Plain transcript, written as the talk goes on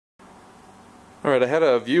Alright, I had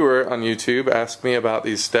a viewer on YouTube ask me about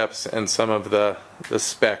these steps and some of the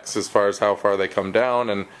specs as far as how far they come down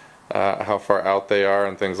and how far out they are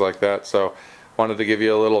and things like that. So wanted to give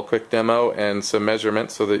you a little quick demo and some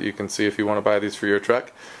measurements so that you can see if you want to buy these for your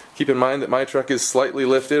truck. Keep in mind that my truck is slightly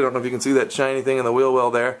lifted. I don't know if you can see that shiny thing in the wheel well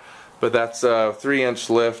there, but that's a 3-inch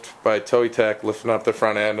lift by Tech lifting up the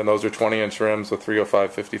front end, and those are 20-inch rims with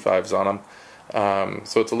 305/55s on them.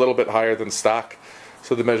 So it's a little bit higher than stock.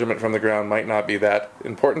 So the measurement from the ground might not be that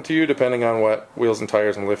important to you depending on what wheels and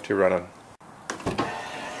tires and lift you're running.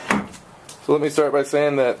 So let me start by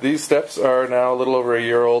saying that these steps are now a little over a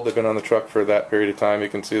year old. They've been on the truck for that period of time. You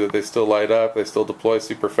can see that they still light up, they still deploy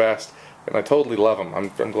super fast, and I totally love them.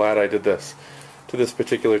 I'm glad I did this to this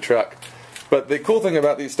particular truck. But the cool thing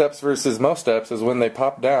about these steps versus most steps is when they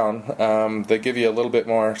pop down, they give you a little bit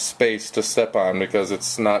more space to step on because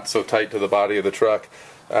it's not so tight to the body of the truck.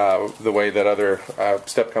 The way that other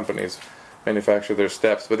step companies manufacture their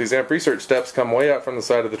steps. But these AMP Research steps come way out from the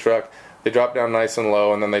side of the truck. They drop down nice and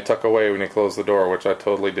low, and then they tuck away when you close the door, which I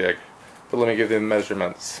totally dig. But let me give you the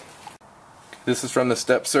measurements. This is from the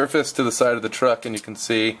step surface to the side of the truck, and you can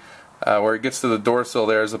see where it gets to the door sill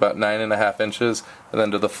there is about 9.5 inches, and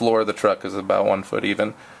then to the floor of the truck is about 1 foot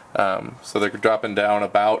even. So they're dropping down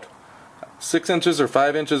about 6 inches or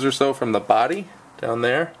 5 inches or so from the body down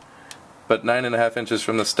there, but 9.5 inches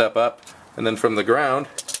from the step up, and then from the ground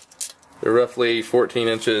they're roughly 14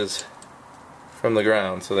 inches from the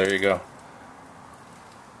ground. So there you go.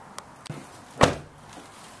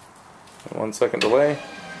 1 second delay.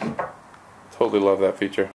 Totally love that feature.